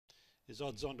is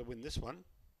odds on to win this one.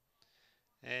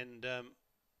 And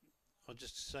I'm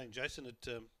just saying, Jason, it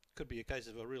could be a case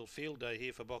of a real field day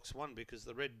here for box 1 because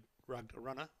the red rugged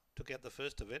runner took out the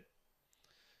first of it.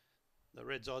 The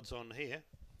red's odds on here.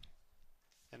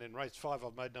 And in race 5,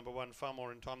 I've made number 1 Far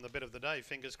More in Time the bet of the day.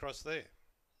 Fingers crossed there.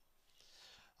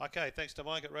 Okay, thanks to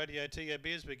Mike at Radio TO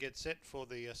Beers. We get set for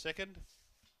the second.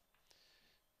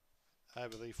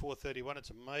 Over the 431,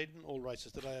 it's a maiden. All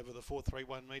races today over the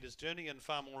 431 metres journey. And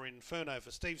Far More Inferno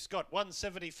for Steve Scott.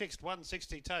 170 fixed,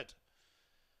 160 tote.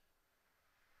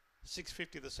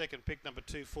 650 the second pick. Number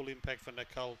 2, Full Impact for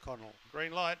Nicole Connell.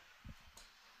 Green light.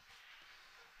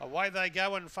 Away they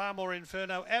go, and Far More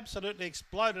Inferno absolutely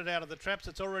exploded out of the traps.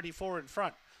 It's already 4 in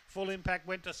front. Full Impact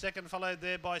went to second, followed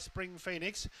there by Spring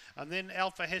Phoenix. And then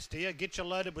Alpha Hestia. Get You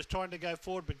Loaded was trying to go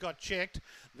forward but got checked.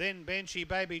 Then Banshee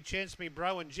Baby, Chance Me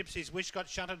Bro and Gypsy's Wish got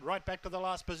shunted right back to the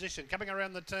last position. Coming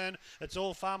around the turn, it's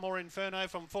all Far More Inferno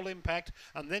from Full Impact.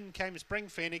 And then came Spring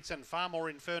Phoenix, and Far More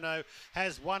Inferno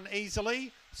has won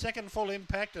easily. Second, Full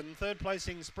Impact, and third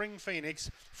placing Spring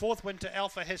Phoenix. Fourth went to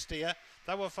Alpha Hestia.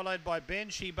 They were followed by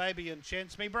Banshee Baby and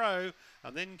Chance Me Bro.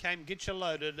 And then came Get You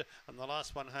Loaded. And the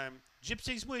last one home,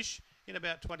 Gypsy's Wish, in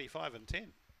about 25 and 10.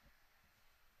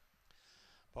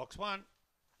 Box 1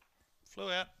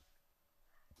 flew out.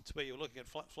 It's where you were looking at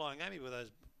Flying Amy with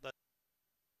those